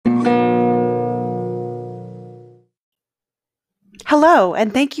Hello,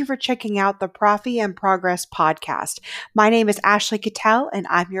 and thank you for checking out the Profi and Progress podcast. My name is Ashley Cattell, and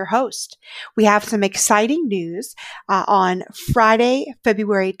I'm your host. We have some exciting news. On Friday,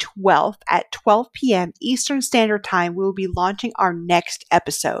 February 12th at 12 p.m. Eastern Standard Time, we will be launching our next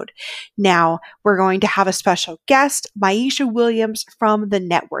episode. Now, we're going to have a special guest, Maisha Williams from The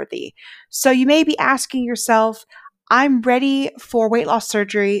Networthy. So you may be asking yourself, I'm ready for weight loss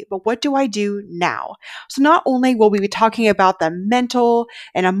surgery, but what do I do now? So not only will we be talking about the mental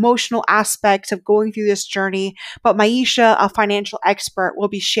and emotional aspects of going through this journey, but Maisha, a financial expert, will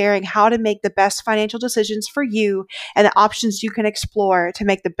be sharing how to make the best financial decisions for you and the options you can explore to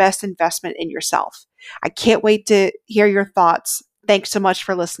make the best investment in yourself. I can't wait to hear your thoughts. Thanks so much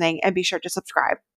for listening, and be sure to subscribe.